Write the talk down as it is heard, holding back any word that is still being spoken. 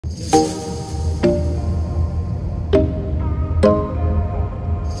Hello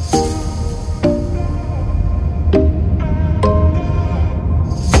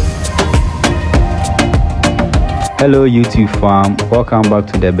YouTube fam, welcome back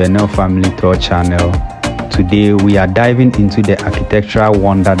to the Benel Family Tour channel. Today we are diving into the architectural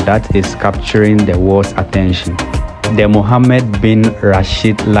wonder that is capturing the world's attention, the Mohammed bin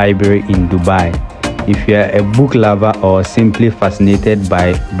Rashid Library in Dubai. If you are a book lover or simply fascinated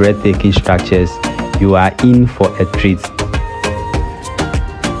by breathtaking structures, you are in for a treat.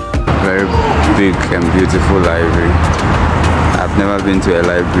 Very big and beautiful library. I've never been to a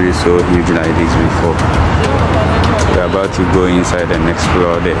library so huge like this before. We're about to go inside and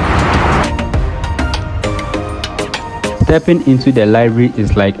explore there. Stepping into the library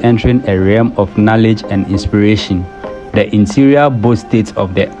is like entering a realm of knowledge and inspiration. The interior boasts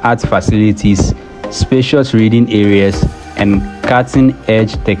state-of-the-art facilities, spacious reading areas, and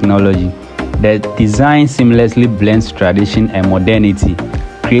cutting-edge technology. The design seamlessly blends tradition and modernity,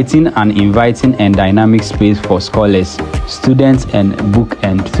 creating an inviting and dynamic space for scholars, students, and book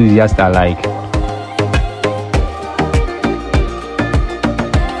enthusiasts alike.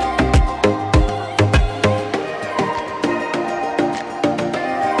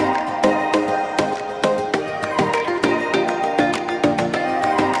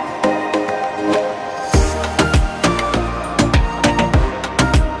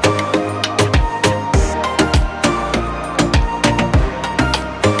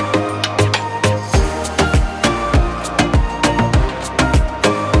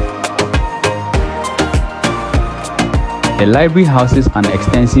 The library houses an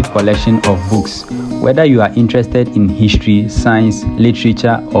extensive collection of books. Whether you are interested in history, science,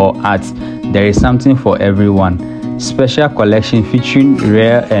 literature, or arts, there is something for everyone. Special collection featuring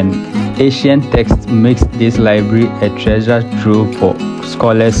rare and ancient texts makes this library a treasure trove for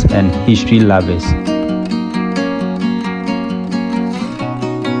scholars and history lovers.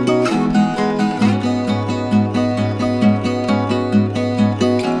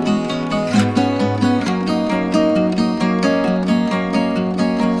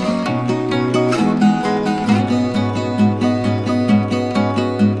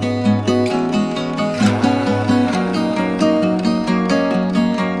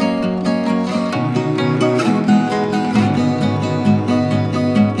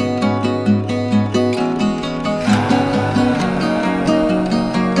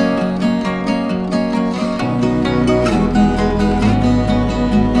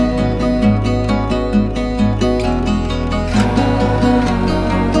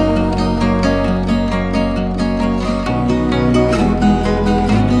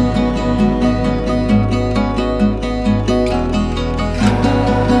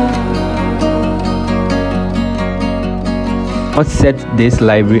 What sets this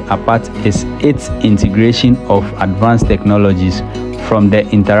library apart is its integration of advanced technologies, from the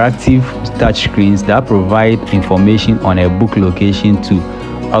interactive touchscreens that provide information on a book location to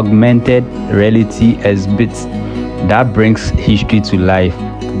augmented reality exhibits that brings history to life.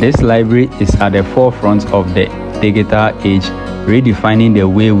 This library is at the forefront of the digital age, redefining the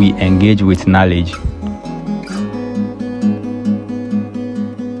way we engage with knowledge.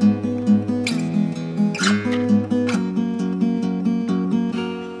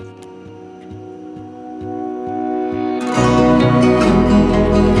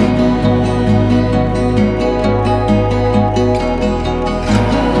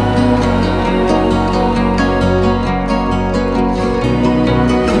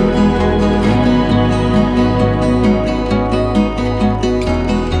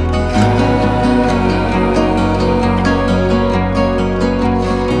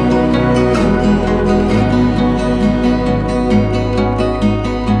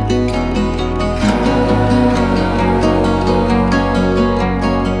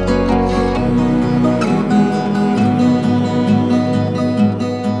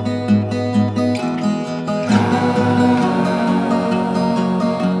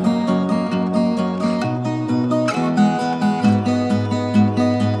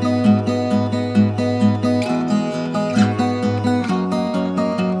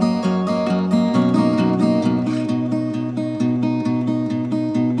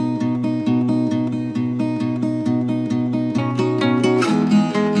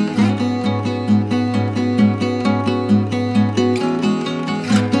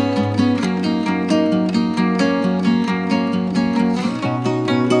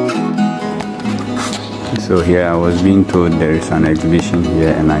 So here I was being told there is an exhibition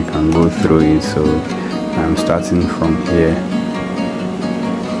here and I can go through it, so I'm starting from here.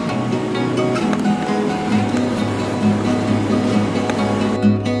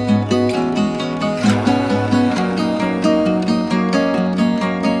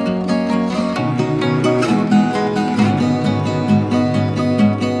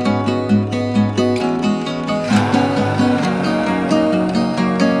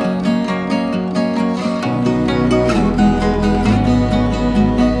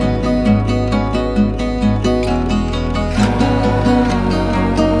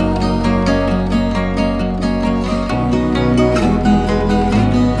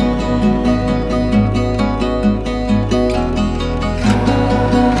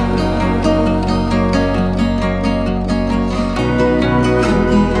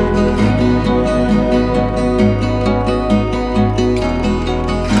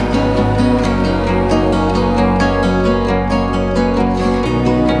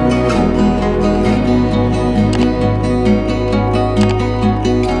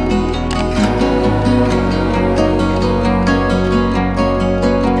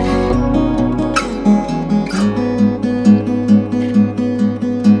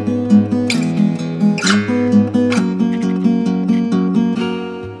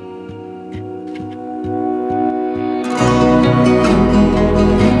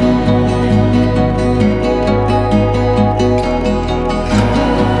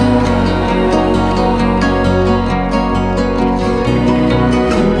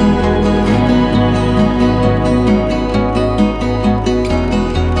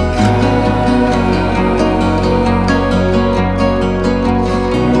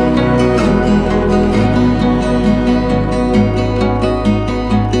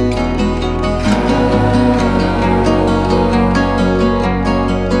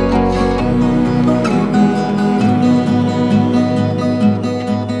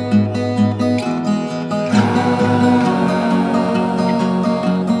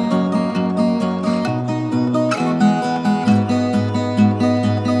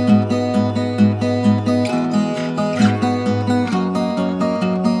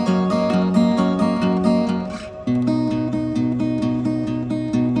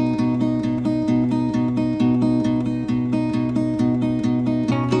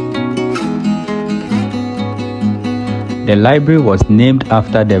 The library was named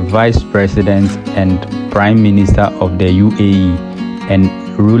after the Vice President and Prime Minister of the UAE and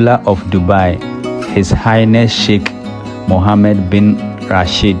ruler of Dubai, His Highness Sheikh Mohammed bin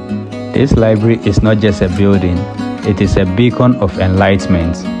Rashid. This library is not just a building, it is a beacon of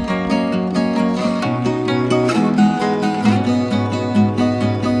enlightenment.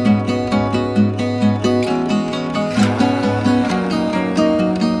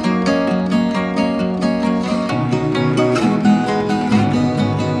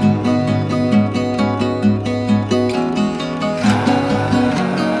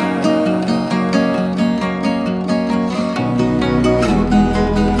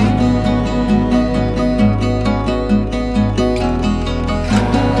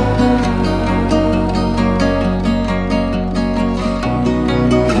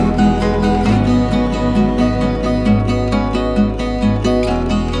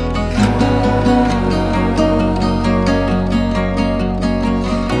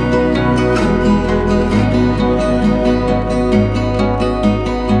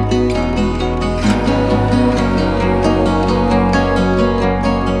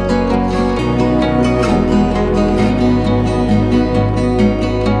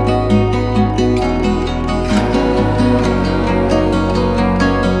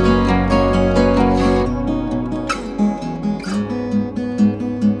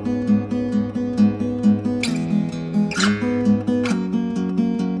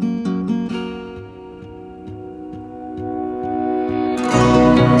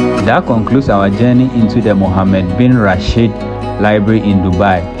 That concludes our journey into the Mohammed bin Rashid Library in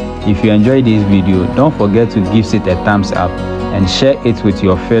Dubai. If you enjoyed this video, don't forget to give it a thumbs up and share it with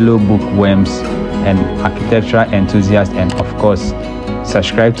your fellow bookworms and architectural enthusiasts, and of course,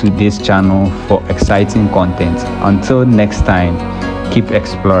 subscribe to this channel for exciting content. Until next time, keep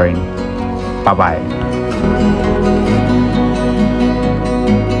exploring. Bye bye.